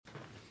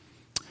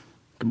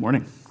Good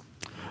morning.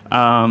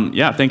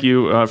 Thank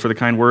you for the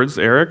kind words,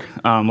 Eric.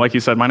 Like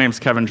you said, my name's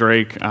Kevin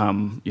Drake.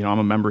 I'm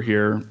a member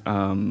here,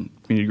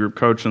 community group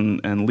coach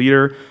and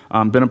leader.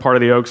 Been a part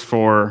of the Oaks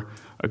for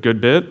a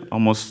good bit,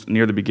 almost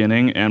near the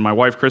beginning. And my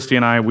wife, Christy,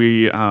 and I,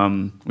 we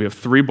have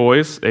 3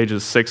 boys,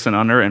 ages 6 and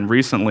under, and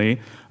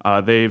recently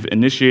they've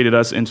initiated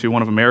us into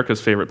one of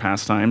America's favorite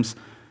pastimes,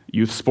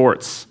 youth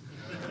sports.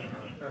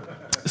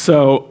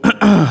 So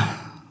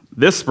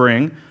this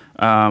spring,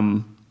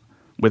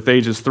 with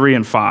ages 3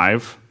 and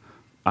 5,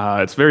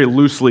 it's very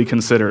loosely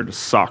considered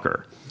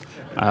soccer.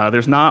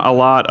 There's not a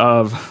lot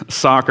of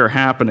soccer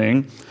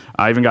happening.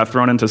 I even got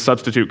thrown into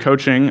substitute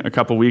coaching a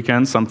couple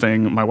weekends,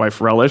 something my wife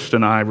relished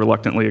and I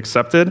reluctantly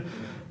accepted.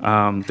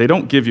 They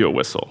don't give you a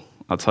whistle,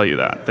 I'll tell you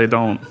that. They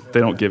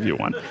don't give you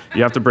one.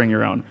 You have to bring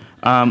your own.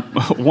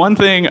 One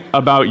thing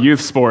about youth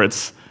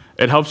sports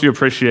it helps you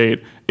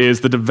appreciate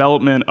is the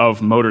development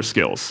of motor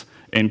skills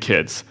in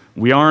kids.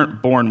 We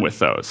aren't born with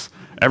those.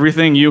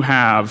 Everything you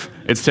have,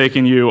 it's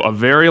taken you a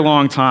very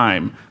long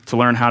time to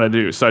learn how to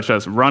do, such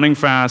as running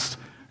fast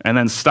and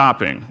then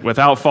stopping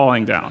without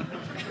falling down.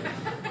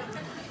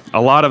 A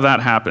lot of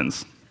that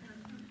happens.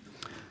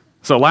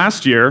 So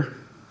last year,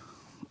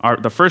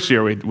 the first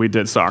year we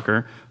did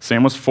soccer,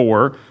 Sam was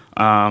 4.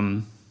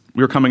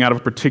 We were coming out of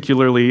a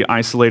particularly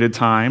isolated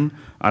time.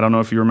 I don't know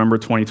if you remember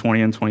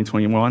 2020 and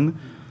 2021.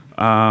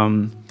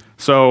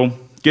 So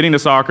getting to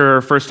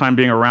soccer, first time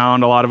being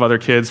around a lot of other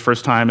kids,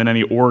 first time in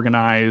any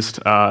organized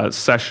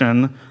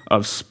session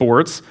of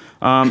sports,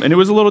 and it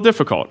was a little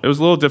difficult.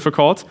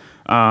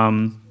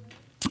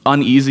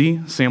 Uneasy.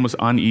 Sam was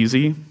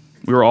uneasy.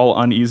 We were all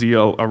uneasy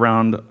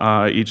around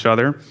each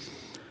other.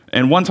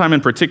 And one time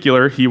in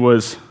particular, he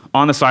was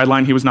on the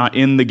sideline. He was not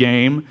in the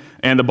game,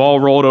 and the ball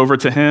rolled over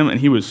to him, and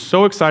he was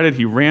so excited.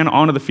 He ran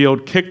onto the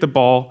field, kicked the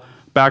ball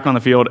back on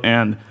the field,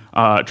 and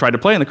tried to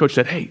play. And the coach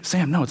said, "Hey,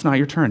 Sam, no, it's not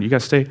your turn. You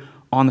got to stay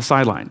on the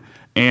sideline."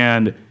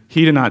 And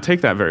he did not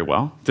take that very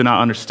well, did not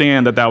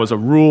understand that that was a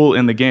rule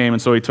in the game,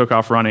 and so he took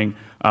off running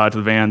to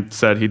the van,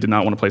 said he did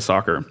not want to play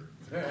soccer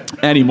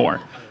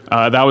anymore.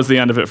 That was the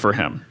end of it for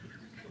him.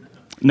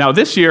 Now,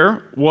 this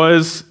year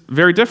was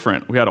very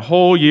different. We had a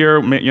whole year,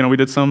 we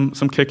did some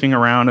kicking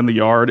around in the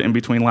yard in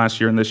between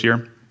last year and this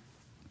year.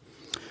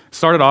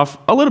 Started off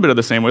a little bit of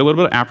the same way, a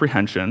little bit of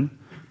apprehension,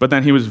 but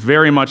then he was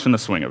very much in the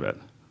swing of it.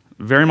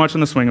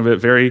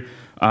 Very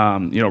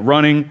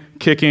running,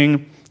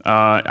 kicking,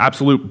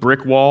 absolute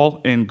brick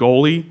wall in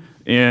goalie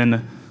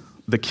in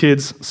the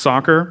kids'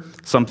 soccer,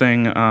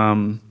 something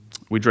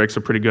we Drakes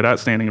are pretty good at,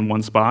 standing in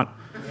one spot.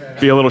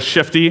 Be a little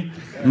shifty,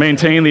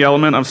 maintain the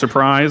element of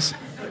surprise.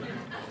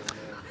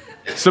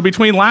 So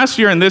between last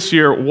year and this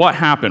year, what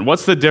happened?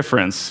 What's the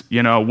difference?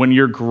 When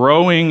you're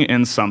growing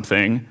in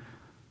something,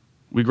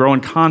 we grow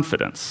in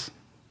confidence.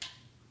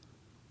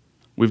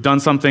 We've done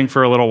something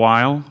for a little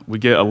while, we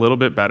get a little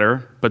bit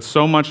better, but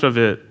so much of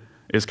it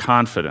is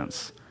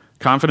confidence.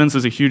 Confidence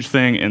is a huge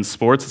thing in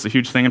sports. It's a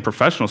huge thing in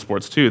professional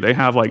sports, too. They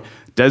have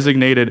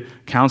designated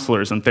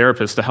counselors and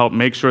therapists to help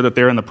make sure that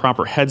they're in the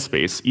proper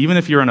headspace. Even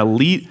if you're an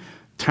elite,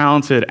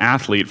 talented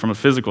athlete from a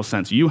physical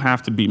sense, you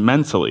have to be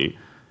mentally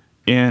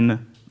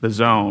in the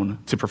zone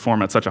to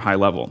perform at such a high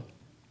level.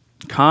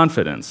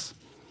 Confidence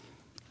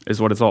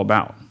is what it's all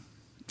about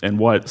and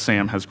what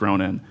Sam has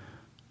grown in. And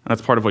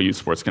that's part of what youth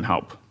sports can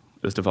help,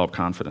 is develop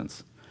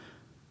confidence.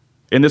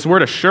 In this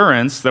word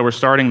assurance that we're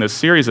starting this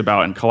series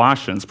about in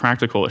Colossians,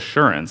 practical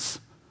assurance,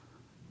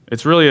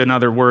 it's really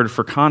another word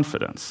for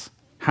confidence,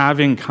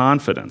 having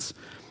confidence.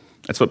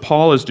 That's what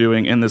Paul is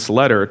doing in this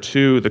letter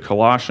to the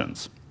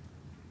Colossians.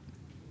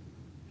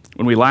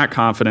 When we lack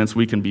confidence,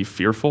 we can be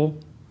fearful,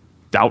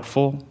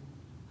 doubtful,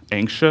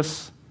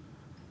 anxious,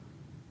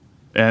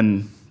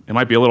 and it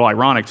might be a little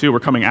ironic too. We're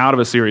coming out of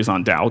a series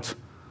on doubt.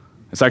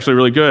 It's actually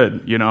really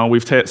good.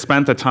 We've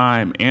spent the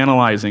time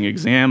analyzing,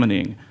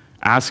 examining,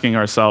 asking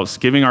ourselves,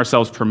 giving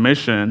ourselves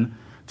permission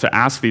to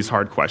ask these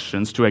hard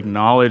questions, to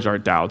acknowledge our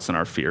doubts and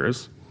our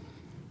fears.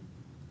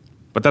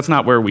 But that's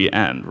not where we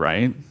end,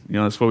 right?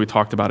 That's what we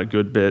talked about a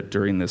good bit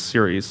during this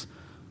series.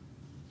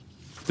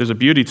 There's a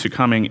beauty to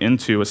coming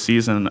into a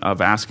season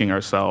of asking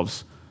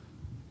ourselves,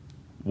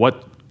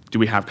 what do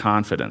we have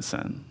confidence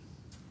in?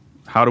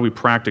 How do we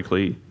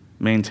practically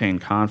maintain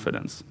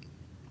confidence?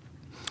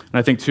 And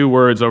I think 2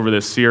 words over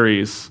this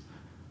series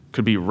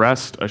could be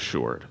rest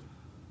assured.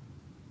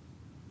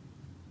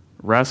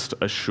 Rest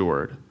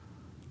assured.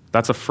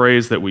 That's a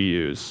phrase that we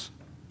use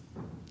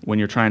when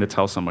you're trying to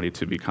tell somebody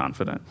to be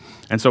confident.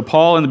 And so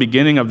Paul, in the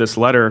beginning of this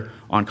letter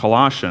on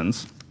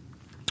Colossians,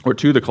 or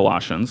to the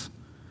Colossians,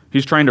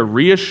 he's trying to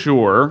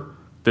reassure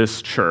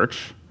this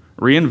church,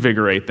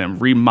 reinvigorate them,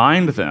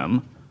 remind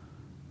them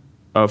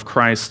of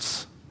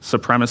Christ's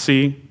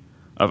supremacy,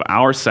 of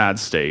our sad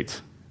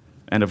state,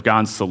 and of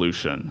God's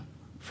solution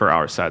for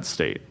our sad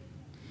state.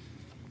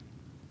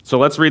 So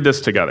let's read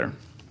this together.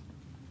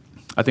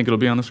 I think it'll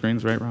be on the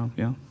screens, right, Rob?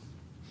 Yeah.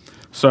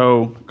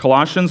 So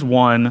Colossians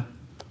 1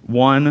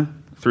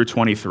 through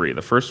 23,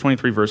 the first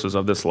 23 verses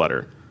of this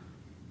letter.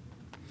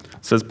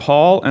 It says,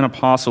 Paul, an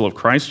apostle of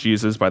Christ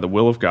Jesus by the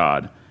will of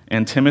God,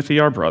 and Timothy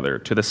our brother,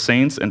 to the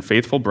saints and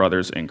faithful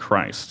brothers in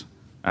Christ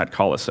at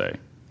Colossae.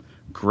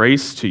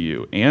 Grace to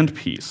you and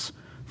peace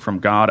from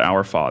God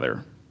our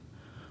Father.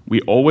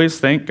 We always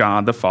thank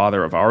God, the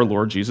Father of our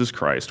Lord Jesus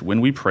Christ,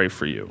 when we pray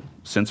for you,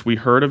 since we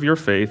heard of your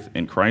faith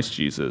in Christ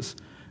Jesus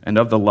and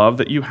of the love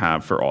that you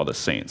have for all the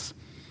saints,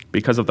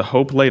 because of the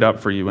hope laid up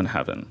for you in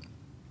heaven.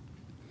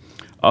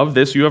 Of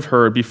this you have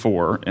heard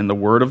before in the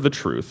word of the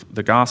truth,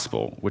 the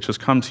gospel, which has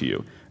come to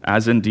you,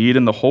 as indeed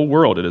in the whole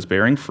world it is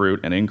bearing fruit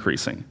and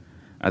increasing,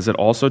 as it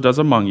also does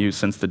among you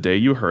since the day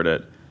you heard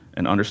it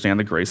and understand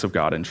the grace of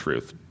God in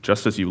truth,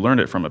 just as you learned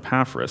it from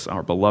Epaphras,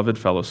 our beloved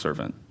fellow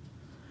servant.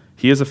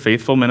 He is a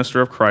faithful minister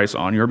of Christ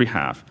on your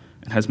behalf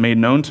and has made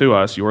known to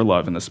us your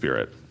love in the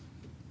Spirit.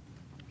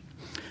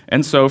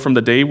 And so from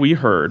the day we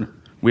heard,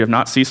 we have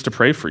not ceased to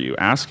pray for you,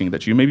 asking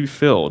that you may be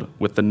filled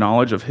with the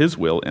knowledge of his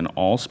will in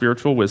all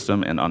spiritual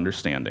wisdom and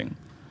understanding,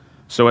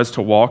 so as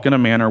to walk in a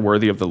manner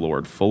worthy of the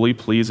Lord, fully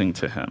pleasing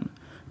to him,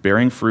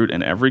 bearing fruit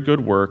in every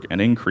good work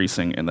and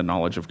increasing in the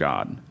knowledge of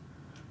God.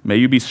 May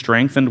you be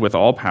strengthened with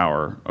all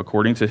power,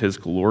 according to his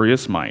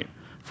glorious might,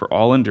 for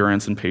all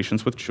endurance and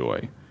patience with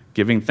joy,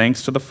 giving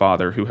thanks to the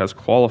Father who has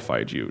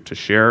qualified you to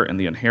share in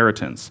the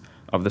inheritance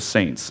of the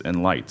saints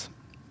in light.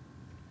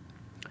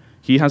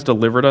 He has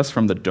delivered us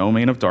from the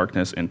domain of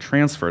darkness and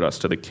transferred us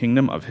to the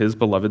kingdom of his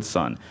beloved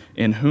Son,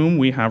 in whom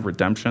we have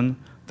redemption,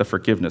 the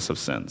forgiveness of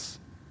sins.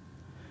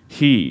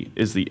 He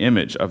is the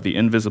image of the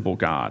invisible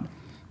God,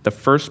 the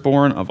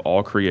firstborn of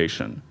all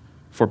creation.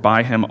 For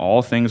by him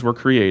all things were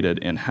created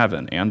in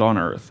heaven and on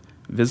earth,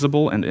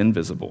 visible and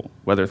invisible,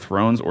 whether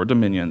thrones or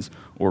dominions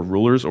or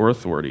rulers or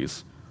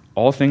authorities.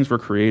 All things were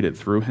created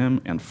through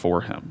him and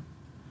for him.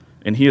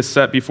 And he is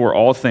set before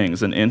all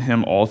things, and in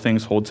him all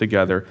things hold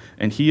together,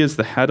 and he is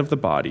the head of the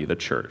body, the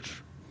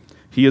church.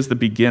 He is the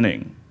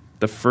beginning,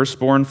 the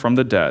firstborn from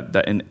the dead,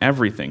 that in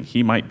everything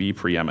he might be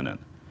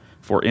preeminent.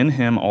 For in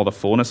him all the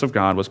fullness of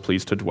God was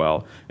pleased to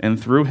dwell,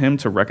 and through him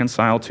to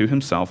reconcile to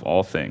himself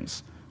all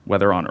things,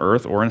 whether on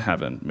earth or in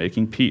heaven,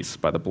 making peace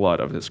by the blood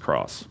of his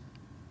cross.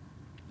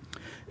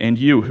 And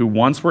you, who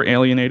once were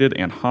alienated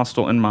and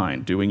hostile in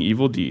mind, doing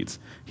evil deeds,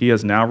 he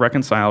has now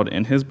reconciled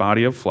in his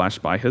body of flesh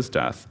by his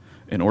death,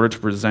 in order to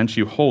present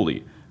you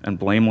holy and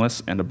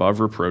blameless and above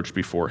reproach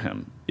before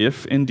him,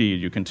 if indeed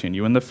you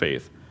continue in the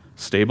faith,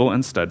 stable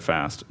and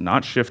steadfast,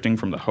 not shifting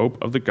from the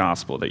hope of the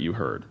gospel that you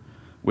heard,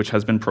 which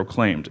has been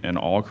proclaimed in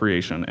all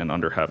creation and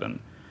under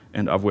heaven,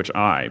 and of which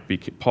I,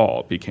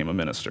 Paul, became a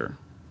minister.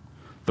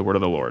 The word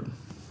of the Lord.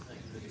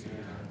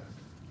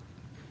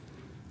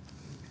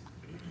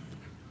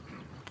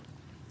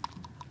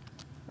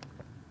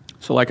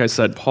 So like I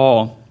said,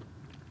 Paul,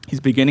 he's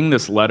beginning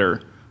this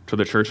letter to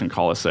the church in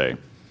Colossae.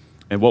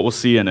 And what we'll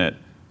see in it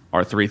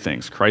are three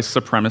things: Christ's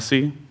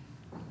supremacy,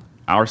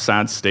 our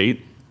sad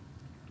state,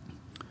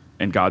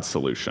 and God's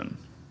solution.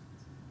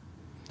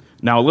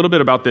 Now, a little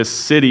bit about this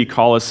city,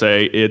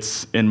 Colossae.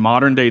 It's in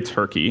modern-day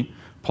Turkey.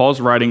 Paul's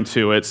writing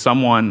to it.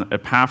 Someone,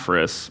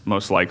 Epaphras,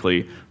 most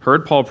likely,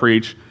 heard Paul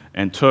preach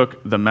and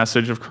took the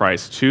message of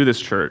Christ to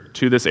this church,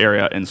 to this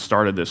area, and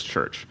started this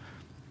church.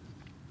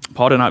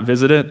 Paul did not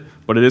visit it,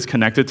 but it is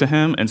connected to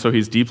him, and so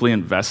he's deeply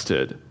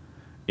invested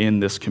in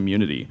this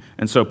community.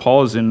 And so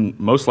Paul is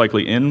most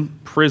likely in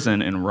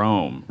prison in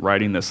Rome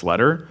writing this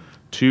letter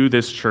to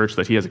this church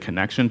that he has a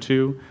connection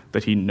to,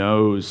 that he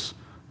knows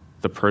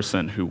the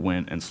person who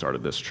went and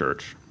started this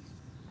church.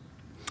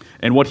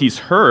 And what he's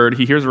heard,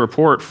 he hears a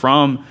report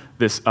from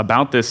this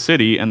about this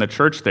city and the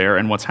church there,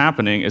 and what's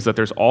happening is that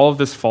there's all of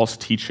this false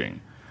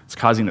teaching. It's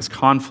causing this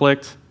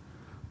conflict.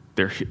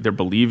 They're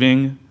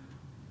believing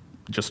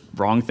just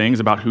wrong things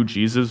about who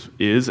Jesus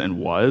is and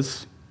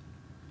was,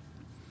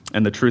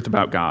 and the truth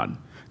about God.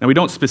 Now, we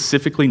don't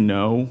specifically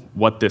know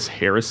what this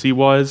heresy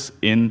was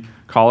in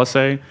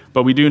Colossae,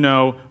 but we do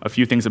know a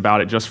few things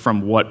about it just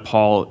from what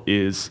Paul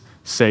is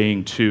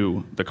saying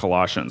to the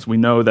Colossians. We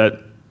know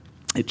that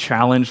it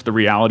challenged the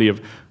reality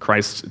of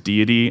Christ's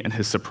deity and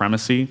his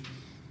supremacy.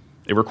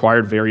 It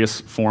required various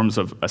forms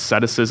of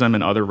asceticism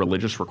and other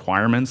religious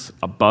requirements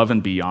above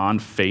and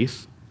beyond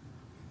faith.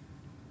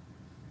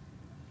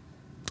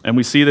 And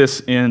we see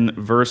this in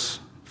verse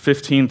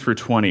 15 through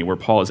 20, where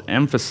Paul is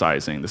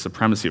emphasizing the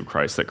supremacy of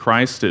Christ, that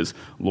Christ is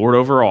Lord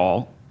over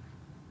all,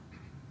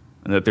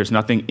 and that there's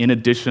nothing in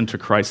addition to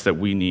Christ that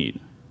we need.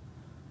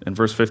 In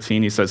verse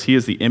 15, he says, "He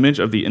is the image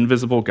of the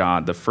invisible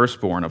God, the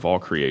firstborn of all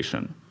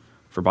creation.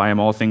 For by him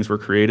all things were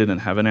created in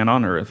heaven and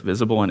on earth,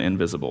 visible and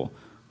invisible,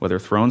 whether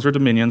thrones or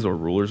dominions or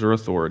rulers or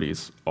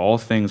authorities. All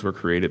things were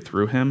created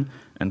through him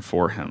and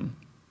for him.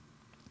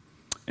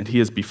 And he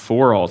is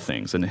before all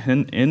things, and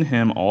in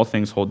him all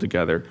things hold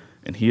together,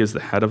 and he is the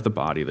head of the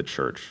body, the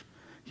church.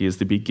 He is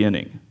the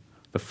beginning,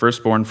 the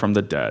firstborn from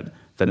the dead,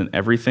 that in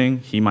everything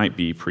he might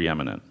be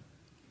preeminent."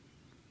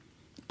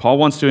 Paul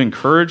wants to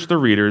encourage the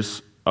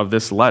readers of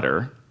this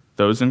letter,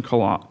 those in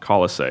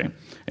Colossae,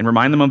 and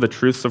remind them of the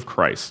truths of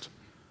Christ.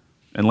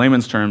 In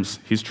layman's terms,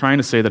 he's trying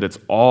to say that it's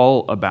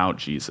all about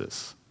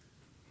Jesus.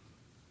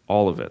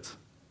 All of it.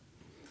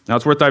 Now,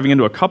 it's worth diving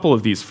into a couple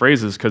of these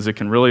phrases because it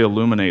can really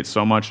illuminate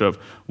so much of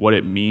what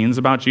it means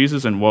about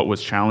Jesus and what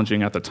was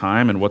challenging at the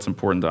time and what's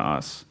important to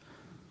us.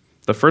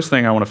 The first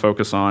thing I want to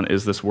focus on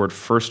is this word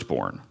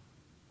firstborn.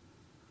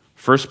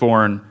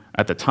 Firstborn,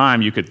 at the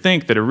time, you could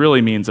think that it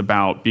really means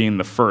about being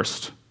the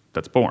first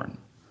that's born.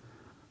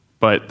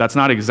 But that's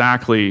not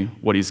exactly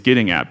what he's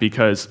getting at,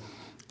 because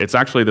it's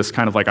actually this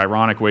kind of like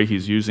ironic way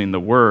he's using the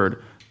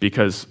word,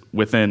 because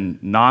within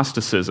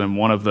Gnosticism,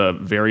 one of the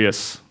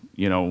various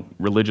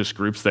religious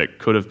groups that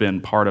could have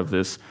been part of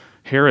this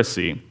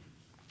heresy,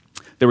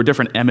 there were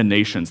different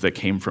emanations that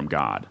came from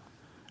God.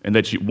 And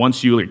that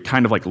once you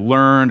kind of like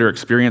learned or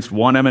experienced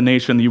one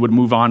emanation, you would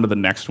move on to the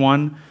next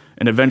one,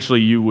 and eventually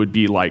you would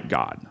be like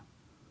God.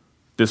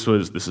 This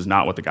is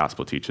not what the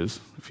gospel teaches,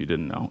 if you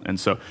didn't know. And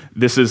so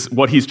this is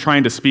what he's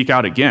trying to speak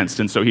out against.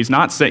 And so he's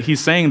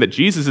saying that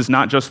Jesus is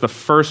not just the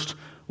first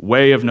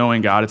way of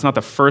knowing God. It's not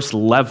the first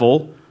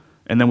level,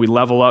 and then we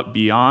level up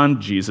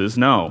beyond Jesus.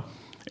 No.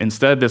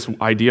 Instead, this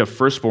idea of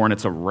firstborn,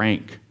 it's a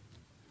rank.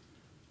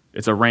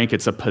 It's a rank,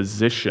 it's a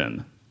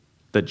position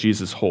that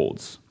Jesus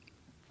holds.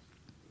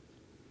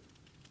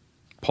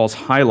 Paul's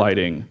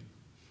highlighting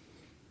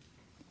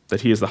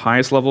that he is the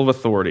highest level of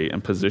authority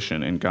and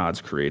position in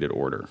God's created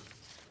order.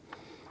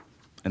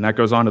 And that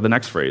goes on to the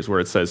next phrase where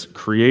it says,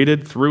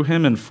 created through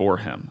him and for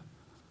him.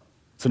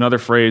 It's another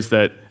phrase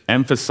that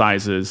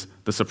emphasizes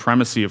the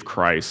supremacy of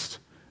Christ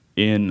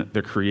in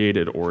the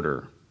created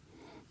order.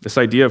 This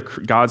idea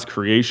of God's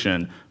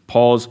creation,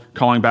 Paul's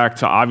calling back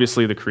to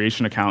obviously the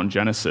creation account in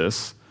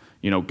Genesis.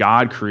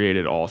 God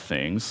created all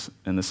things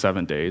in the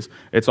 7 days.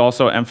 It's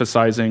also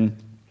emphasizing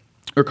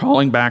or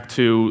calling back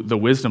to the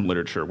wisdom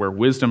literature, where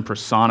wisdom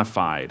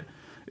personified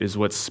is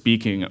what's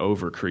speaking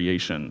over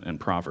creation in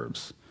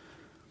Proverbs.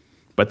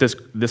 But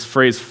this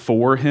phrase,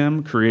 for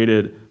him,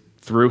 created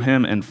through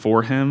him and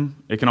for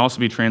him, it can also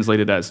be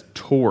translated as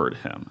toward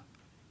him.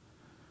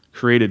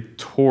 Created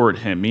toward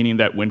him, meaning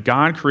that when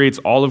God creates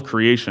all of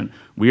creation,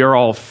 we are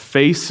all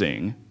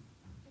facing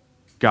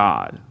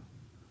God.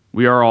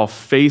 We are all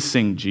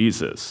facing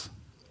Jesus.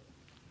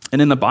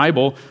 And in the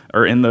Bible,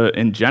 or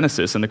in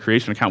Genesis, in the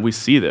creation account, we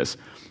see this.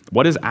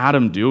 What is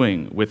Adam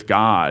doing with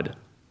God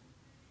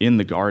in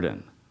the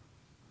garden?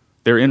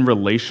 They're in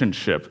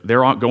relationship.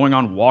 They're going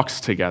on walks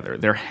together.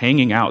 They're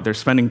hanging out. They're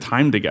spending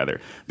time together.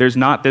 There's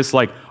not this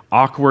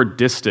awkward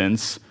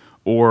distance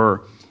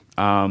or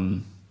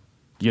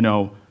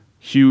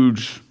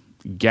huge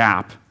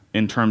gap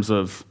in terms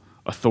of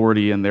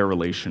authority in their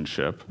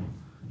relationship.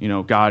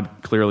 God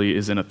clearly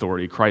is in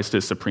authority. Christ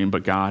is supreme,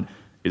 but God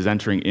is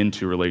entering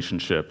into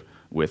relationship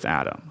with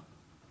Adam.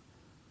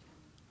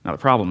 Now the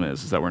problem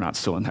is that we're not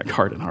still in that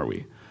garden, are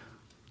we?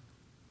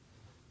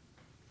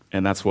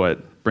 And that's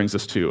what brings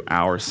us to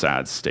our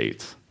sad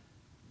state.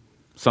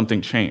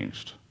 Something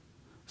changed.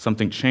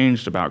 Something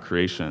changed about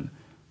creation,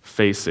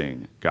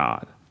 facing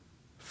God,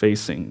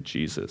 facing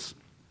Jesus.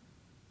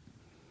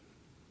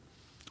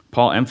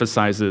 Paul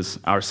emphasizes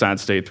our sad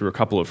state through a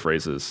couple of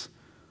phrases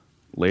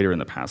later in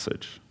the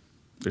passage.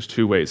 There's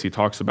two ways. He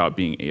talks about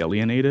being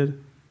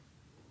alienated,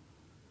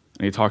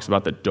 and he talks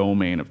about the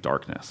domain of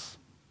darkness.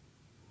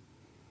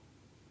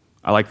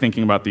 I like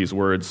thinking about these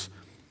words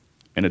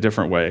in a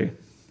different way,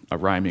 a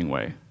rhyming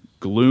way.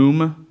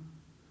 Gloom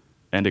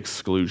and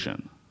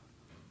exclusion.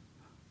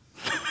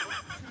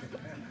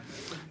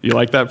 You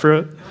like that,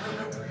 Pruitt?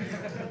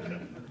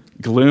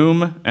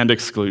 Gloom and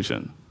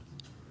exclusion.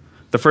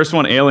 The first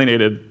one,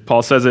 alienated,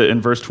 Paul says it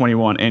in verse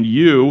 21, and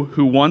you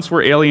who once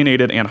were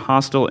alienated and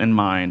hostile in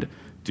mind,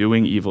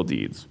 doing evil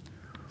deeds.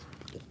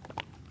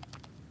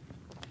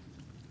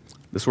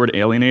 This word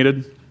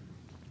alienated,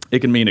 it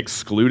can mean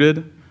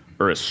excluded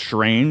or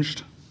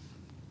estranged.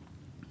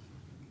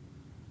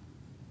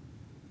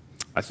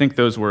 I think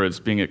those words,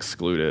 being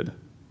excluded,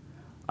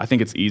 I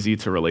think it's easy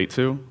to relate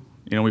to.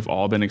 We've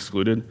all been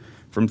excluded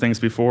from things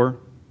before.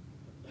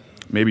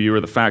 Maybe you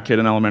were the fat kid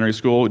in elementary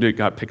school who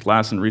got picked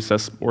last in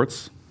recess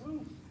sports.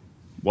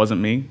 Wasn't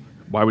me.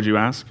 Why would you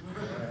ask?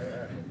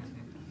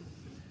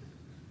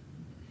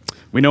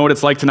 We know what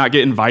it's like to not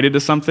get invited to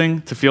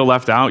something, to feel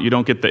left out. You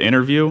don't get the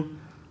interview,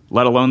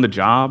 let alone the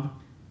job.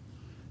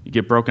 You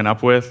get broken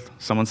up with.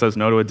 Someone says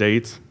no to a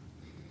date.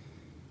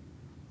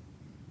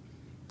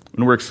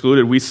 When we're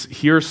excluded, we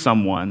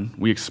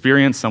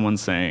experience someone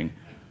saying,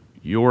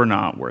 you're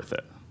not worth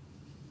it.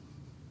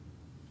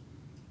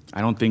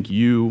 I don't think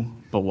you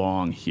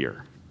belong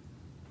here.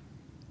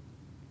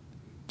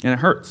 And it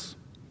hurts.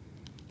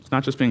 It's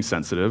not just being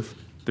sensitive.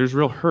 There's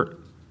real hurt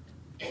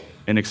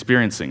in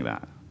experiencing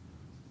that.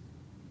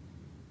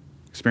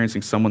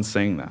 Experiencing someone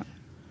saying that.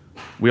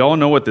 We all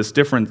know what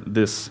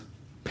this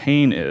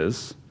pain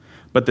is,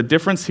 but the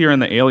difference here in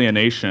the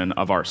alienation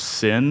of our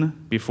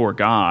sin before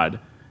God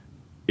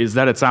is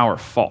that it's our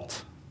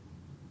fault.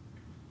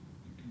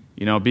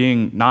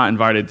 Being not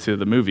invited to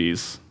the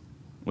movies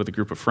with a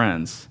group of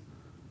friends,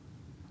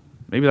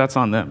 maybe that's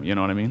on them, you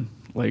know what I mean?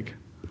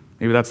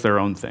 Maybe that's their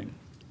own thing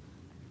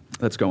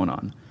that's going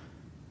on.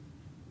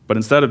 But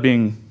instead of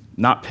being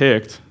not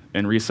picked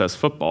in recess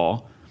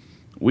football,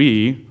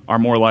 we are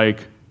more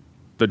like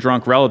the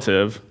drunk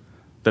relative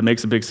that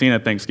makes a big scene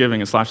at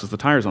Thanksgiving and slashes the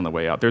tires on the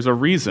way out. There's a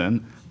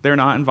reason they're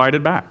not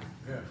invited back.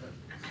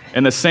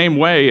 In the same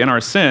way, in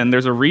our sin,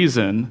 there's a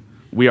reason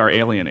we are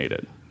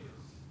alienated.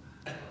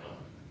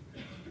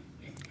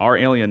 Our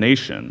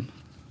alienation,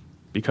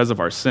 because of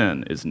our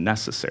sin, is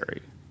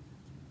necessary.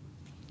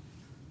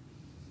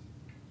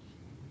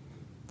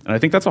 And I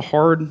think that's a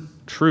hard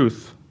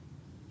truth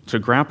to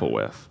grapple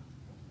with.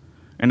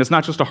 And it's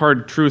not just a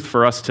hard truth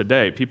for us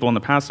today. People in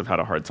the past have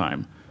had a hard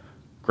time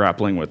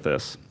grappling with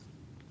this.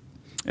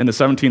 In the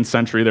 17th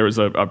century, there was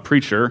a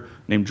preacher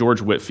named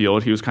George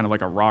Whitefield. He was kind of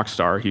like a rock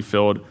star. He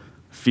filled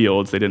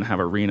fields. They didn't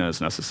have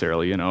arenas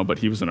necessarily, but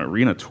he was an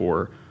arena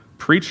tour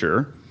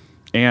preacher.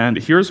 And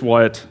this was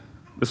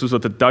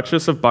what the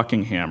Duchess of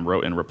Buckingham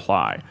wrote in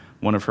reply.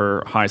 One of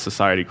her high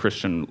society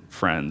Christian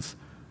friends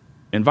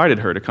invited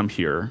her to come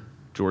hear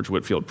George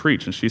Whitefield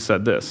preach, and she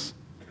said this: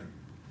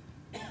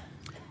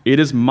 "It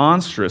is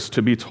monstrous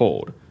to be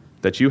told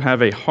that you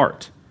have a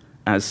heart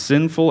as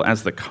sinful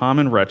as the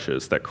common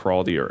wretches that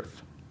crawl the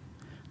earth.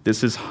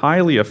 This is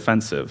highly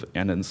offensive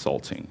and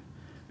insulting,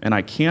 and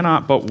I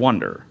cannot but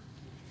wonder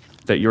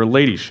that your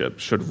ladyship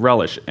should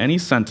relish any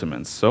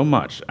sentiments so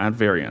much at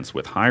variance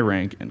with high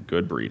rank and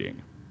good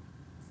breeding."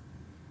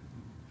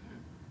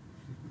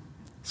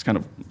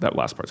 That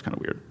last part's kind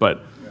of weird,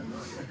 but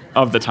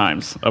of the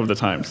times.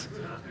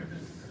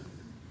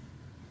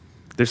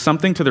 There's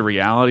something to the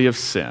reality of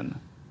sin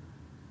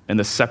and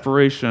the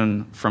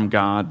separation from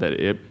God that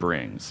it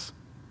brings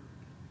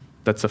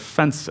that's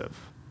offensive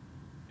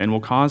and will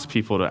cause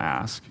people to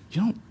ask,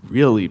 "You don't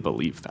really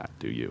believe that,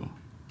 do you?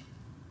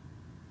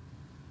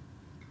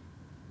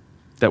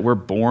 That we're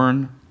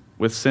born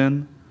with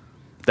sin?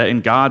 That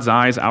in God's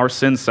eyes, our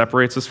sin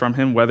separates us from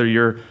him, whether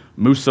you're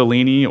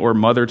Mussolini or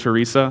Mother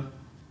Teresa?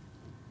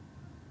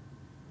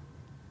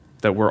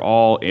 That we're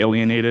all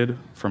alienated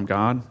from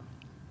God?"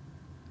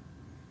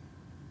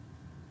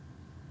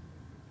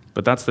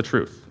 But that's the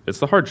truth. It's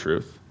the hard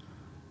truth,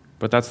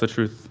 but that's the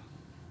truth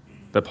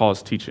that Paul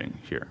is teaching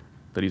here,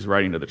 that he's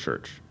writing to the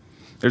church.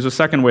 There's a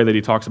second way that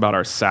he talks about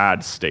our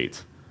sad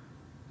state,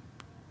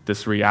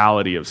 this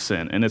reality of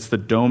sin, and it's the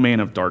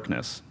domain of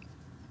darkness.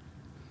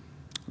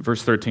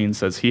 Verse 13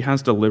 says, "He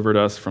has delivered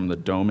us from the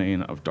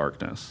domain of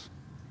darkness."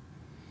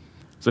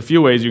 There's a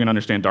few ways you can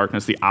understand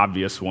darkness. The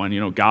obvious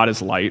one, God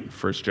is light,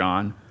 1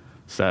 John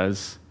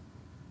says,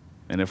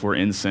 and if we're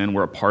in sin,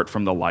 we're apart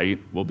from the light,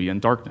 we'll be in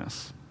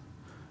darkness.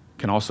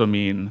 Can also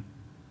mean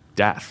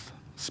death,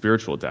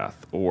 spiritual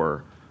death,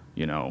 or,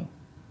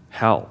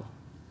 hell.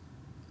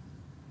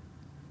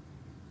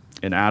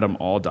 In Adam,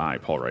 all die,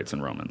 Paul writes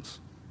in Romans.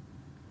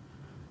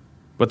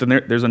 But then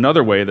there's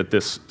another way that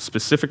this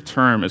specific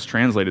term is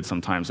translated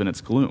sometimes, and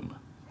it's gloom.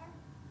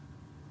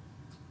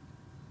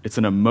 It's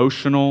an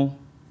emotional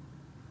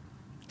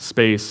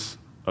space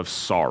of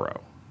sorrow.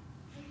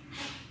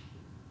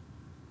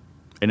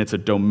 And it's a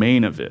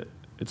domain of it.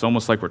 It's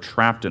almost like we're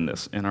trapped in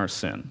this, in our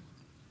sin.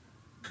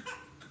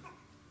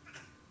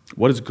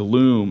 What does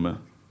gloom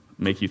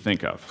make you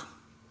think of?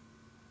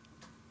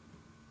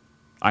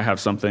 I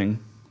have something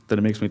that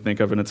it makes me think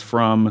of, and it's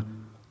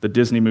from the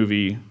Disney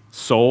movie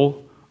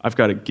Soul. I've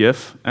got a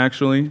GIF,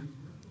 actually,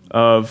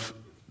 of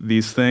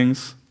these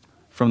things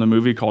from the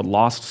movie called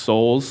Lost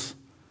Souls.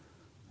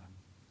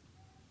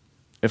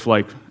 If,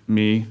 like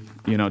me,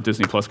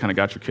 Disney Plus kind of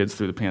got your kids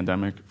through the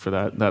pandemic for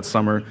that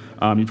summer,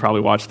 you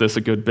probably watched this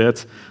a good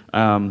bit.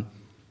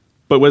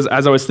 But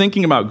as I was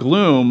thinking about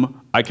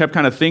gloom, I kept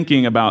kind of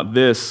thinking about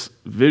this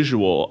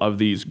visual of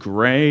these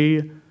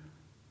gray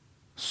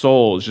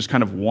souls just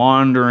kind of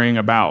wandering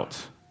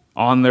about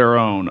on their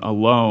own,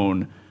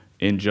 alone,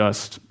 in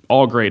just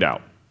all grayed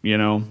out,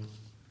 And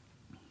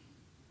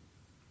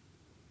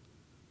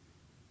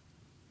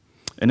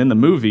in the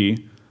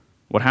movie,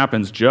 what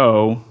happens,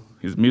 Joe,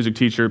 he's a music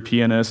teacher,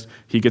 pianist,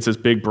 he gets this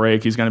big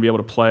break, he's going to be able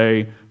to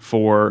play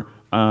for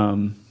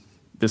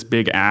this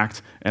big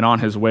act, and on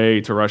his way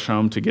to rush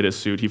home to get his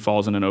suit, he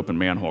falls in an open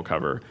manhole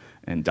cover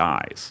and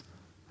dies.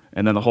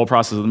 And then the whole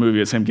process of the movie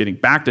is him getting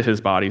back to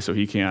his body so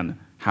he can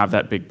have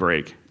that big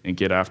break and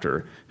get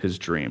after his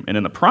dream. And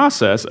in the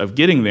process of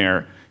getting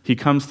there, he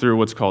comes through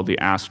what's called the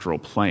astral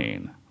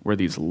plane, where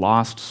these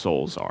lost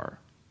souls are.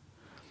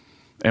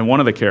 And one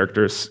of the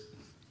characters,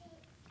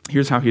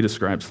 here's how he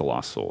describes the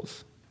lost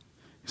souls.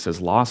 He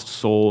says, "Lost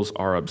souls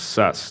are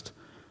obsessed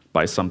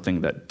by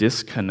something that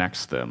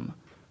disconnects them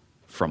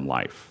from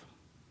life."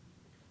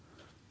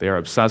 They are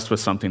obsessed with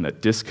something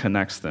that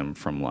disconnects them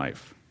from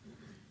life.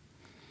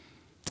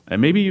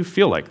 And maybe you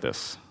feel like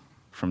this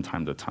from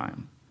time to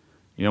time.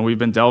 We've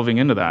been delving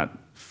into that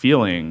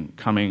feeling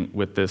coming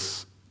with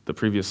the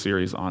previous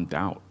series on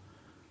doubt.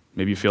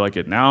 Maybe you feel like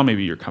it now,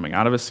 maybe you're coming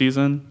out of a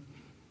season.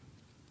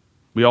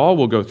 We all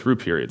will go through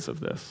periods of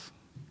this,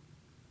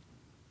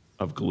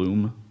 of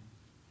gloom,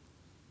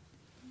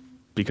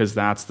 because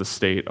that's the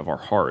state of our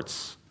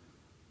hearts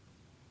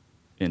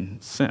in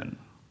sin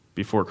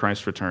before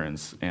Christ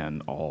returns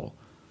and all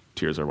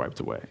tears are wiped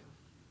away.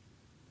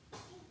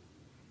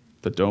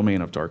 The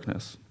domain of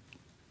darkness.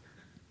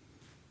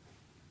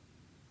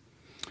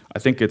 I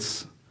think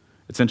it's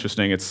It's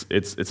interesting.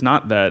 It's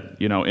not that,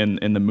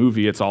 in the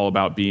movie it's all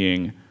about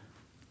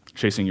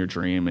chasing your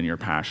dream and your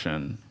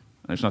passion.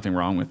 There's nothing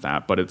wrong with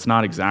that, but it's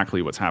not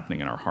exactly what's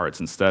happening in our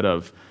hearts. Instead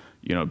of,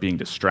 being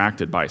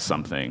distracted by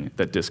something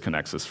that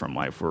disconnects us from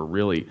life, we're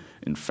really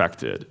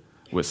infected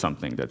with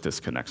something that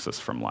disconnects us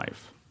from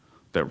life,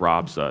 that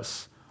robs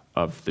us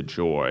of the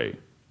joy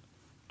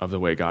of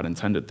the way God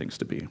intended things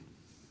to be.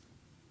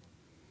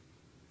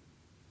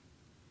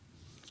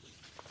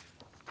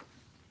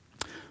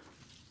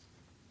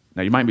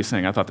 Now, you might be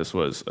saying, I thought this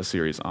was a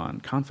series on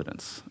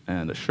confidence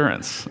and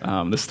assurance.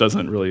 This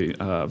doesn't really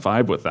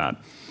vibe with that.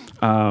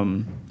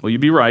 Well,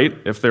 you'd be right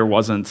if there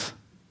wasn't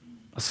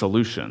a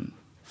solution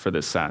for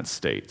this sad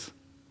state.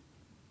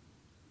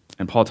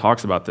 And Paul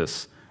talks about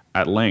this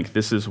at length.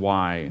 This is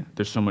why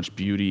there's so much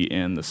beauty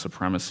in the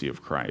supremacy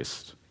of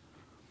Christ,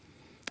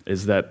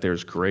 is that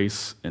there's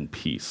grace and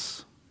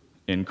peace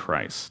in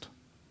Christ.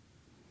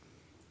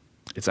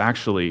 It's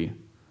actually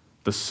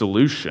the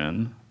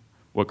solution.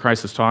 What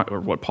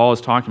Paul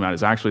is talking about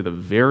is actually the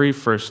very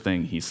first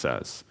thing he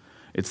says.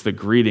 It's the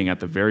greeting at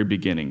the very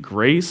beginning.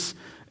 Grace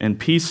and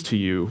peace to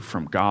you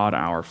from God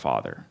our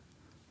Father.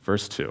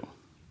 Verse 2.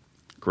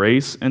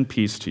 Grace and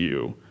peace to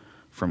you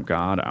from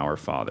God our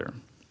Father.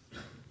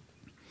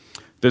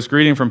 This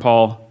greeting from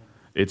Paul,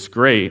 it's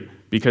great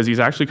because he's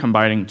actually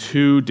combining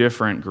two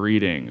different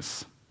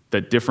greetings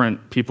that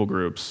different people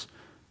groups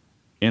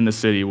in the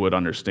city would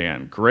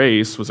understand.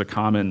 Grace was a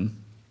common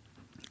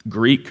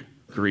Greek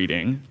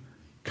greeting,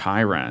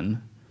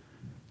 kairen,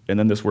 and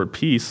then this word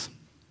peace,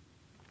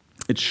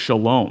 it's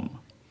shalom,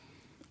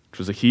 which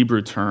was a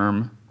Hebrew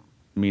term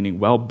meaning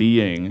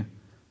well-being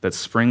that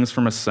springs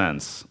from a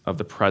sense of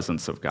the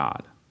presence of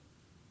God.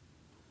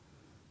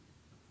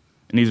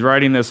 And he's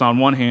writing this on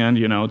one hand,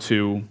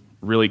 to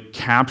really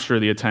capture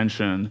the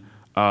attention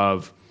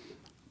of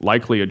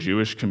likely a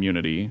Jewish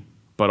community,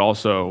 but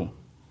also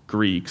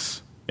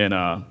Greeks in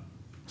a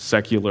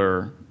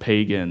secular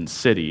pagan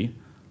city.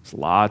 There's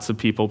lots of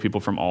people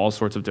from all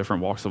sorts of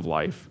different walks of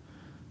life.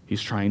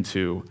 He's trying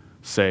to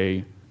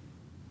say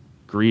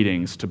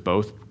greetings to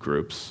both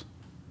groups.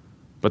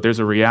 But there's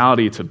a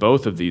reality to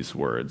both of these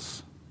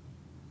words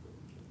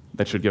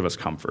that should give us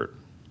comfort.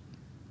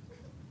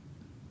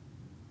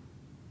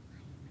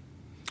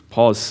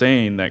 Paul is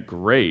saying that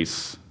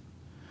grace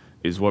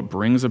is what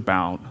brings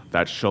about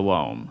that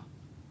shalom,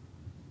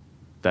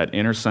 that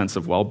inner sense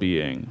of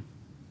well-being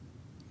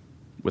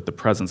with the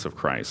presence of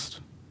Christ.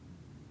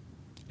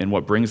 And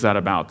what brings that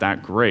about,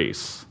 that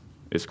grace,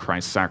 is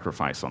Christ's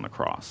sacrifice on the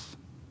cross.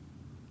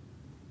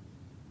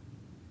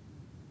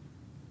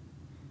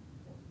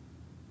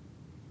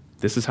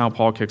 This is how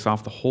Paul kicks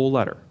off the whole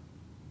letter.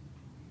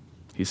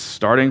 He's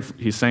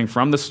saying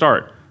from the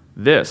start,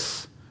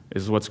 this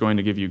is what's going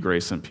to give you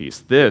grace and peace.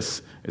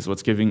 This is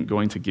what's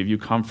going to give you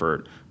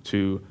comfort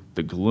to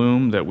the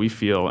gloom that we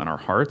feel in our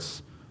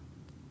hearts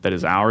that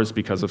is ours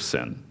because of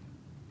sin.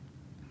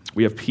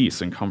 We have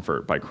peace and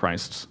comfort by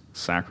Christ's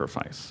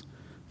sacrifice.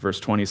 Verse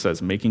 20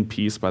 says, making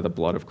peace by the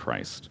blood of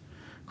Christ.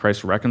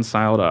 Christ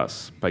reconciled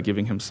us by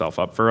giving himself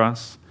up for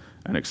us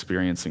and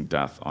experiencing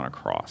death on a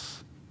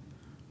cross,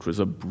 which was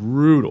a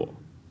brutal,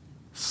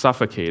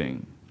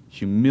 suffocating,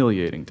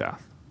 humiliating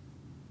death.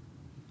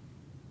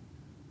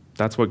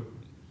 That's what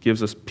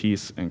gives us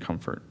peace and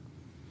comfort.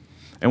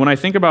 And when I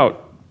think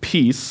about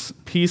peace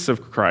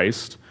of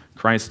Christ,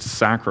 Christ's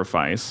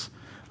sacrifice,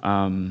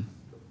 and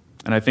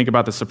I think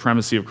about the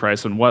supremacy of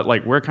Christ and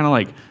where it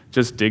kind of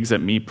just digs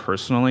at me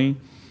personally,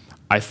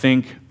 I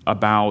think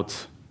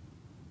about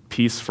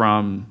peace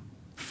from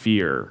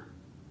fear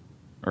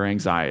or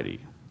anxiety.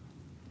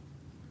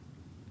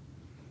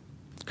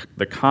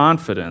 The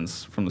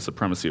confidence from the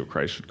supremacy of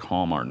Christ should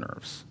calm our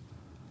nerves.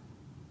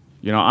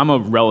 I'm a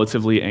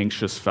relatively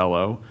anxious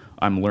fellow.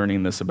 I'm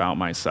learning this about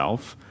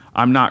myself.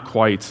 I'm not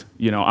quite,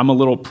 I'm a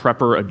little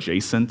prepper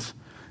adjacent.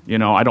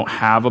 I don't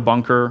have a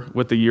bunker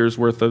with the year's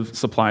worth of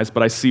supplies,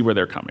 but I see where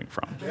they're coming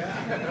from.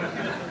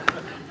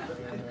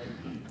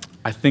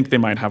 I think they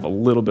might have a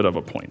little bit of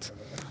a point.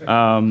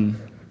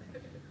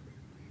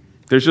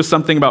 There's just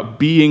something about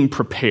being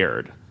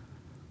prepared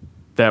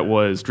that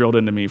was drilled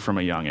into me from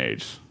a young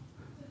age.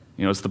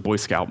 It's the Boy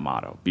Scout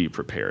motto, be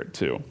prepared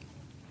too.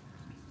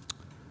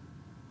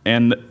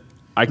 And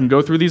I can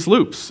go through these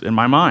loops in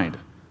my mind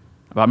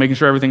about making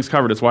sure everything's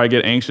covered. It's why I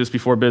get anxious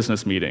before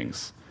business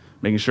meetings,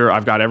 making sure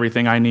I've got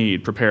everything I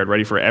need prepared,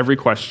 ready for every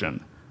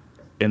question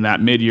in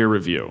that mid-year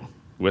review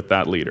with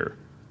that leader.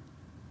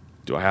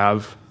 Do I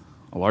have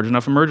a large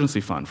enough emergency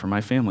fund for my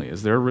family?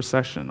 Is there a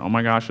recession? Oh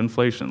my gosh,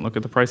 inflation. Look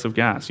at the price of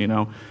gas.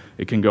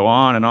 It can go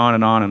on and on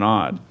and on and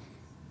on.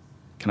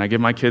 Can I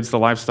give my kids the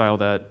lifestyle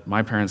that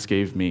my parents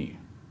gave me?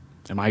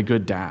 Am I a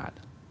good dad?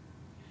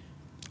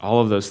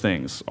 All of those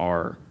things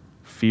are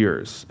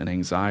fears and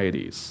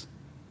anxieties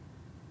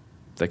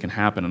that can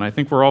happen. And I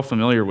think we're all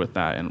familiar with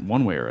that in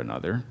one way or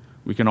another.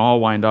 We can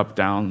all wind up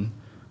down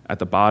at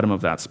the bottom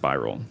of that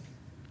spiral.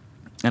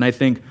 And I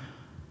think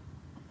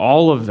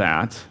all of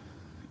that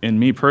in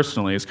me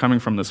personally is coming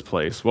from this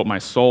place. What my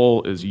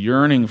soul is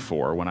yearning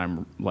for when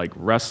I'm like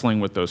wrestling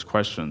with those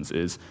questions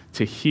is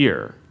to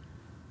hear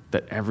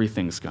that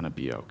everything's going to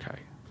be okay.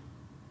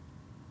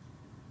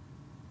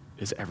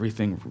 Is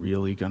everything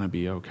really going to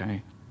be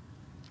okay?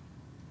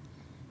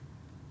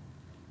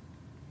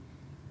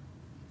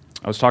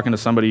 I was talking to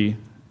somebody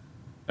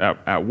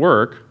at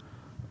work,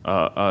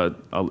 a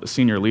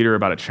senior leader,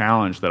 about a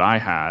challenge that I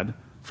had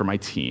for my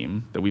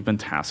team that we've been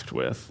tasked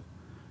with,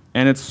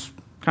 and it's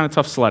kind of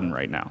tough sledding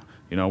right now.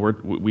 You know,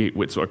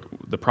 so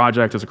the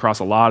project is across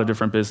a lot of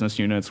different business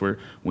units where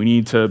we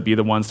need to be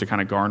the ones to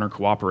kind of garner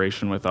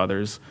cooperation with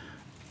others.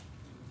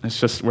 It's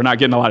just, we're not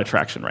getting a lot of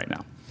traction right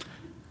now.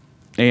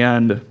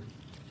 And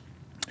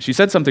she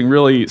said something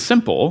really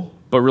simple,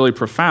 but really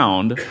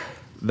profound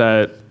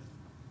that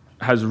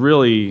has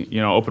really,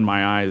 opened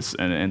my eyes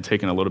and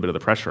taken a little bit of the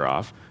pressure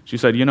off. She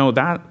said,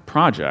 that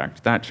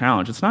project, that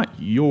challenge, it's not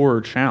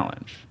your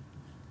challenge.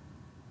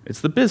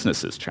 It's the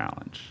business's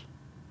challenge.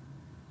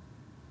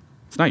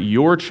 It's not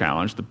your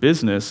challenge. The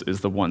business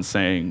is the one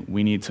saying,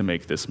 we need to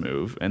make this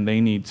move, and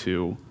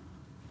the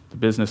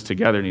business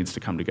together needs to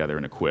come together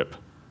and equip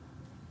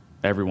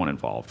everyone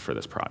involved for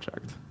this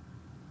project.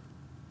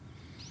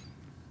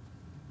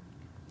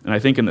 And I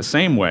think in the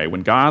same way,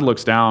 when God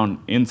looks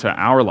down into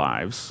our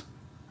lives,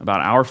 about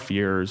our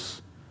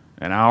fears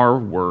and our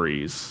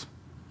worries,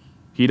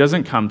 he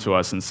doesn't come to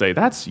us and say,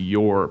 that's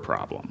your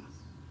problem.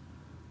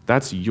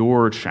 That's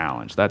your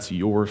challenge. That's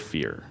your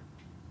fear.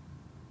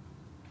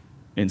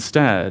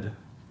 Instead,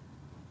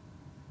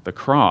 the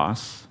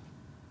cross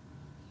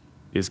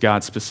is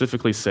God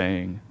specifically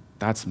saying,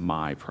 that's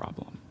my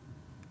problem.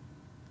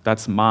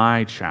 That's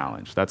my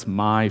challenge. That's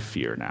my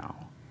fear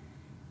now.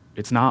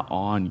 It's not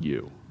on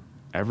you.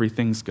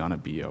 Everything's gonna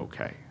be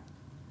okay.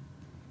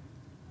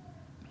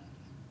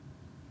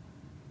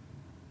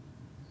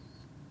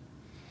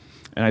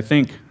 And I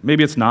think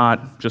maybe it's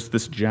not just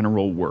this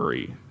general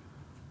worry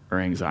or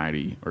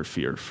anxiety or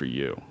fear for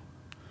you,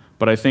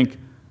 but I think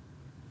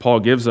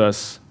Paul gives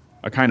us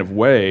a kind of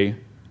way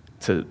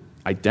to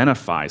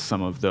identify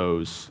some of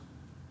those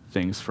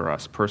things for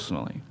us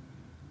personally,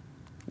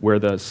 where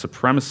the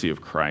supremacy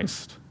of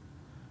Christ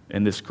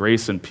and this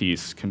grace and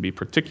peace can be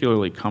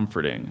particularly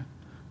comforting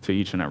to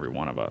each and every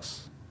one of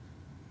us.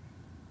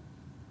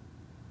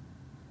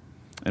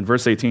 In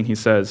verse 18, he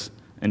says,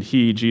 and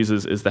he,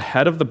 Jesus, is the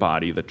head of the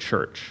body, the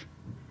church.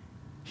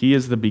 He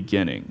is the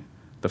beginning,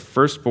 the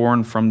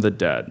firstborn from the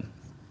dead,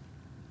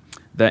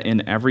 that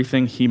in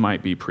everything he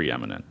might be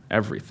preeminent.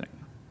 Everything.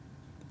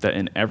 That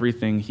in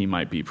everything he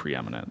might be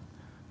preeminent.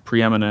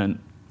 Preeminent,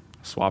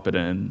 swap it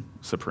in,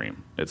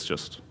 supreme. It's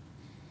just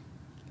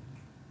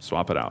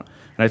swap it out.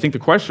 And I think the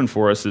question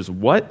for us is,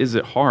 what is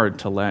it hard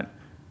to let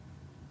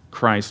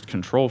Christ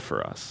control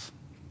for us?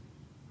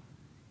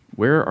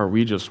 Where are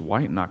we just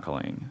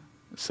white-knuckling,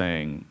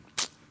 saying,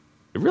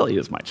 it really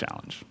is my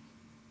challenge.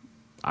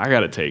 I got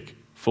to take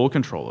full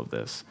control of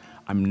this.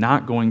 I'm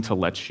not going to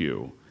let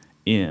you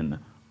in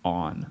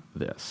on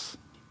this.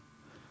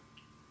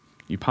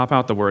 You pop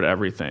out the word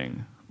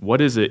everything.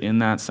 What is it in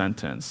that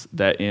sentence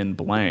that in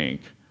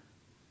blank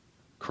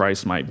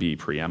Christ might be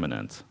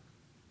preeminent?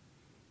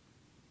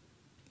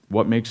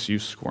 What makes you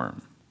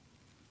squirm?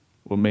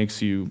 What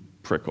makes you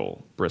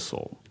prickle,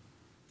 bristle?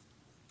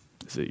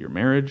 Is it your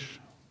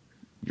marriage,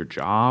 your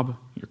job,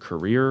 your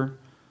career,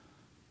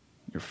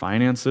 your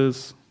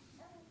finances,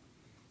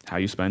 how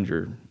you spend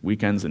your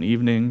weekends and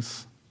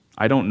evenings?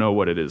 I don't know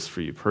what it is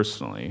for you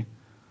personally,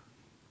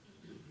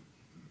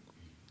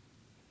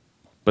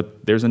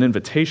 but there's an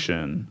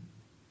invitation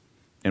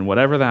in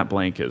whatever that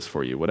blank is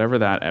for you, whatever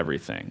that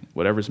everything,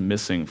 whatever's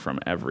missing from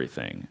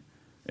everything,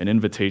 an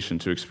invitation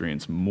to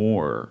experience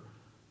more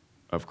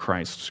of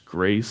Christ's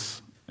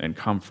grace and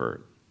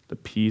comfort, the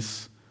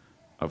peace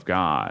of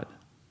God,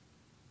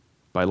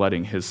 by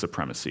letting his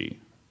supremacy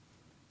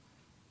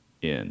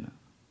in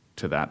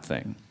to that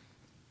thing.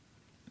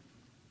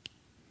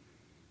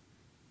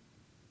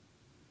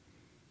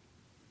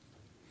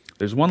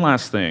 There's one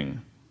last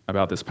thing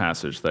about this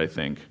passage that I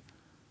think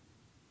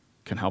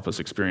can help us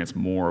experience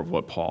more of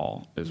what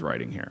Paul is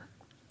writing here.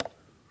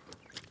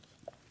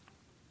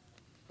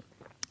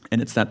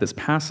 And it's that this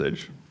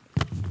passage,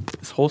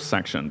 this whole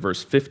section,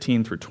 verse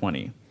 15 through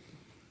 20,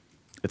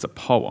 it's a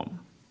poem.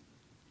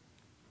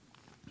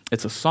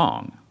 It's a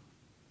song.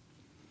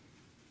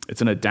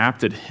 It's an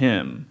adapted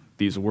hymn,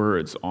 these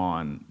words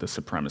on the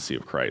supremacy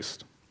of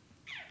Christ.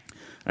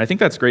 And I think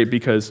that's great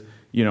because,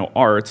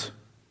 art,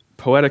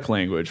 poetic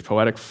language,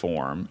 poetic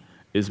form,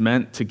 is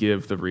meant to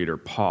give the reader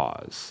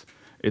pause.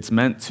 It's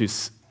meant to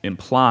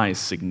imply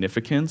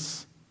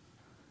significance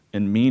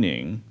and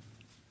meaning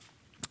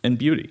and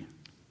beauty.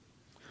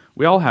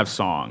 We all have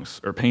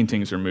songs or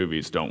paintings or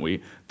movies, don't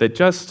we, that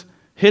just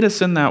hit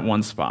us in that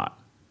one spot,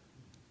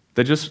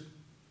 that just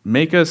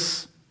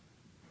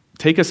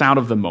take us out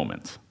of the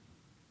moment,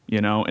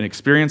 and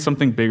experience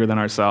something bigger than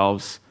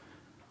ourselves,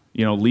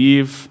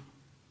 leave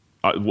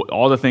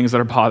all the things that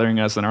are bothering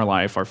us in our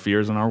life, our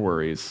fears and our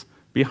worries,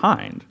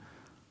 behind.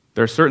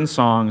 There are certain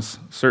songs,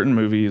 certain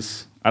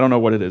movies, I don't know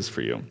what it is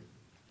for you,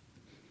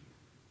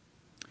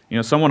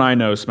 Someone I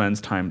know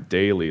spends time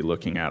daily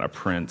looking at a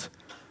print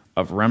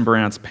of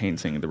Rembrandt's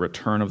painting, The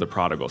Return of the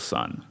Prodigal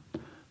Son.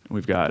 And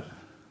we've got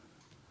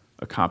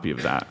a copy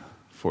of that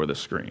for the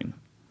screen.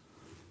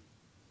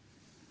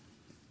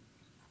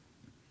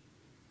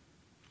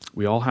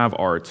 We all have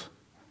art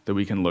that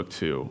we can look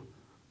to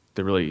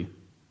that really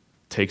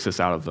takes us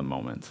out of the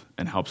moment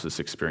and helps us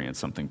experience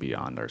something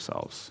beyond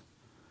ourselves.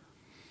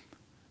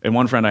 And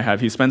one friend I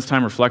have, he spends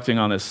time reflecting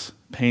on this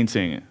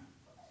painting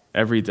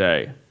every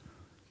day.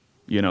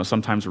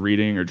 Sometimes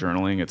reading or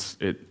journaling,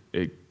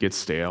 it gets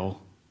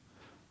stale.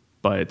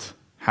 But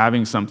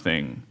having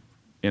something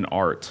in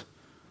art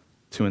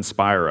to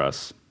inspire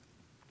us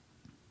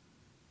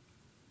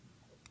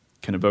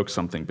can evoke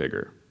something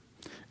bigger.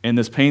 In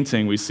this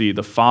painting, we see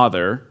the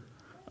father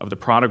of the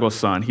prodigal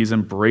son. He's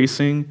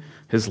embracing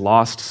his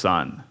lost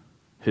son,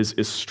 his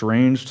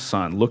estranged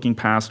son, looking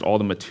past all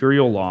the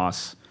material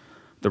loss,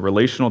 the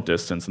relational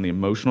distance, and the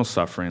emotional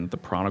suffering that the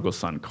prodigal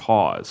son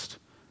caused.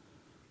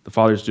 The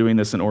father's doing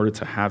this in order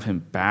to have him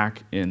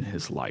back in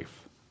his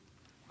life.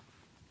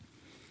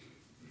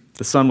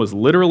 The son was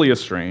literally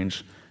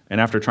estranged, and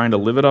after trying to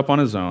live it up on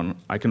his own,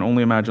 I can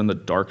only imagine the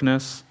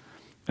darkness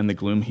and the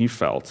gloom he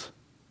felt,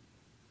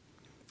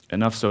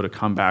 enough so to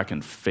come back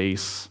and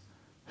face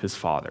his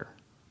father.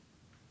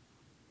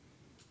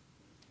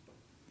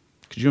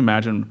 Could you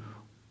imagine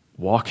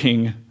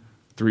walking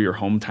through your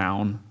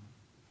hometown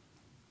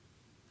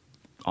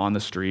on the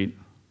street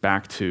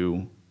back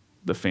to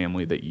the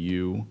family that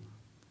you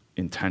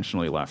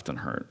intentionally left and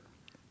hurt?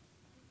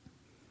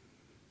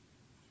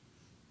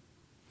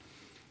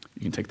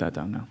 You can take that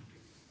down now.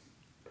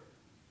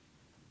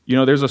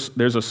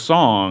 There's a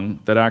song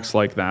that acts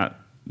like that,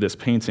 this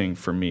painting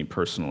for me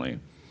personally.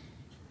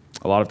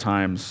 A lot of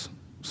times,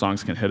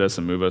 songs can hit us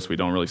and move us. We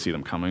don't really see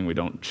them coming. We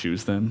don't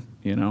choose them,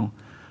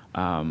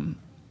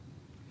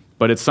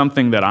 But it's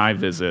something that I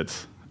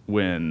visit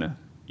when,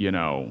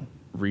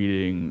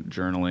 reading,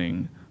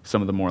 journaling,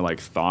 some of the more like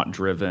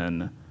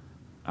thought-driven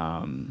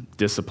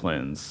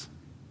disciplines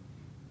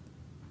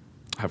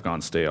have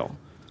gone stale.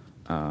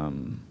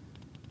 And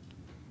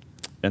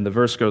the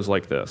verse goes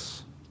like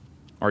this: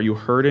 "Are you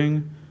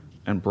hurting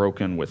and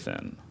broken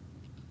within,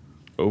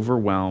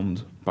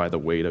 overwhelmed by the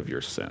weight of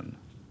your sin?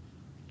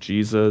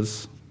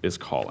 Jesus is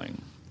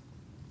calling.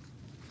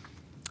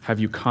 Have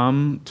you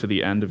come to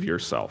the end of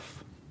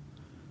yourself?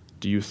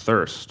 Do you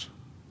thirst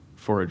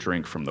for a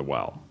drink from the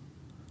well?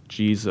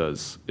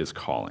 Jesus is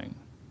calling.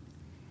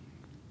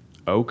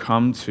 Oh,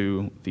 come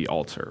to the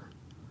altar.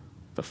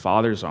 The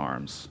Father's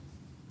arms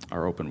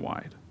are open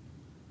wide.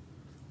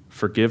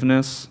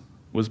 Forgiveness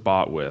was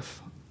bought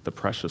with the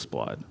precious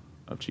blood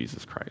of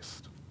Jesus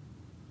Christ."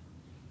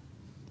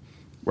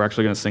 We're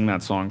actually going to sing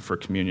that song for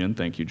communion.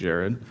 Thank you,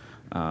 Jared,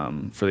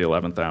 for the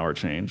 11th hour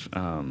change.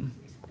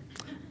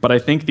 But I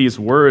think these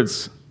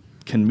words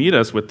can meet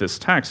us with this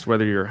text,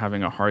 whether you're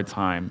having a hard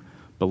time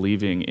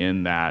believing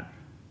in that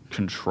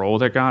control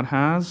that God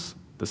has,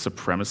 the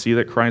supremacy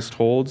that Christ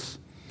holds,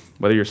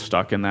 whether you're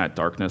stuck in that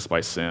darkness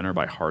by sin or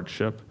by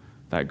hardship,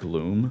 that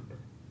gloom,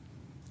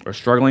 or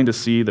struggling to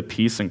see the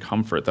peace and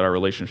comfort that our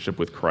relationship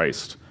with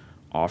Christ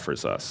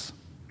offers us.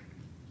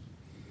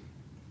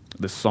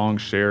 This song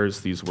shares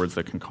these words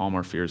that can calm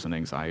our fears and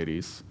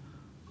anxieties.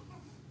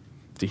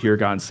 To hear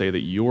God say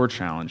that your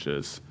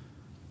challenges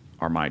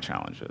are my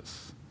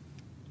challenges.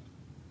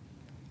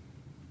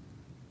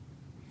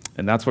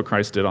 And that's what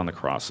Christ did on the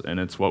cross, and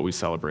it's what we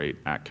celebrate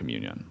at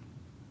communion.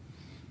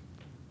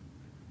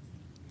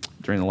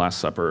 During the Last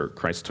Supper,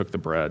 Christ took the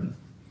bread,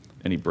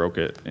 and he broke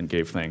it and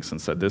gave thanks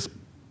and said, "This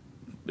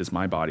is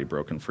my body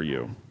broken for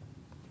you.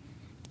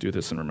 Do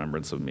this in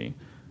remembrance of me."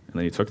 And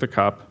then he took the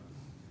cup.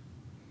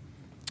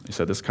 He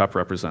said, "This cup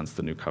represents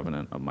the new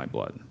covenant of my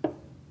blood."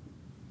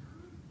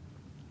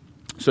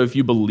 So if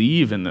you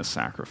believe in this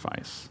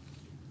sacrifice,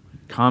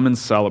 come and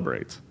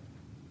celebrate.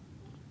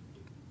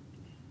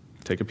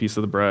 Take a piece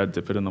of the bread,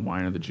 dip it in the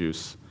wine or the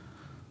juice,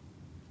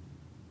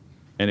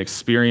 and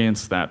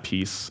experience that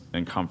peace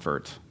and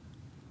comfort,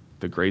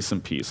 the grace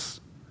and peace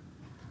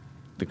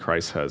that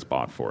Christ has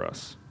bought for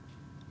us.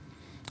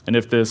 And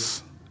if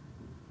this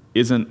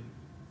isn't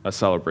a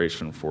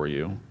celebration for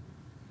you,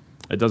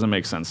 it doesn't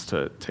make sense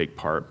to take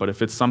part. But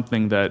if it's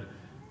something that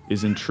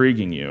is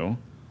intriguing you,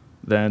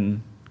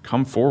 then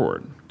come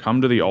forward.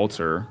 Come to the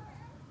altar.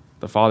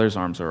 The Father's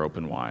arms are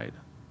open wide.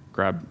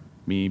 Grab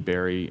me,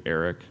 Barry,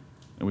 Eric,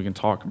 and we can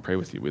talk and pray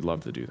with you. We'd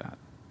love to do that.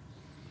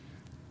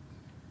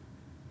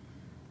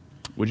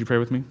 Would you pray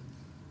with me?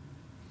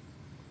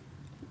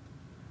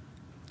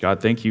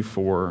 God, thank you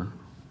for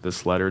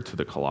this letter to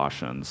the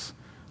Colossians,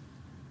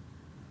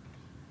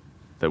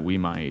 that we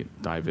might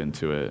dive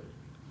into it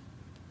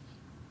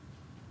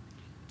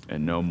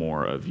and know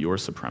more of your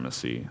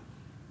supremacy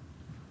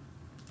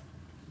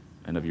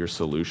and of your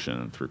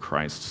solution through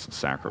Christ's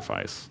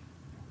sacrifice,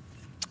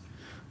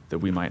 that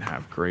we might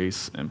have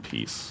grace and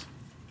peace.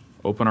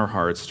 Open our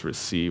hearts to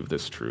receive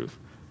this truth.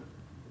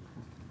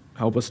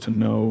 Help us to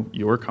know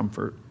your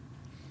comfort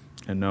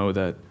and know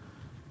that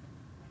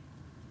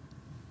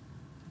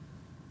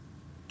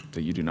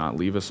you do not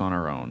leave us on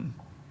our own,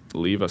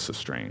 leave us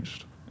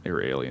estranged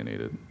or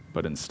alienated,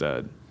 but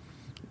instead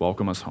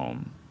welcome us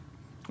home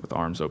with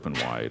arms open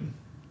wide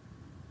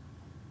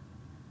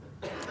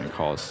and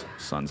call us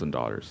sons and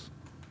daughters.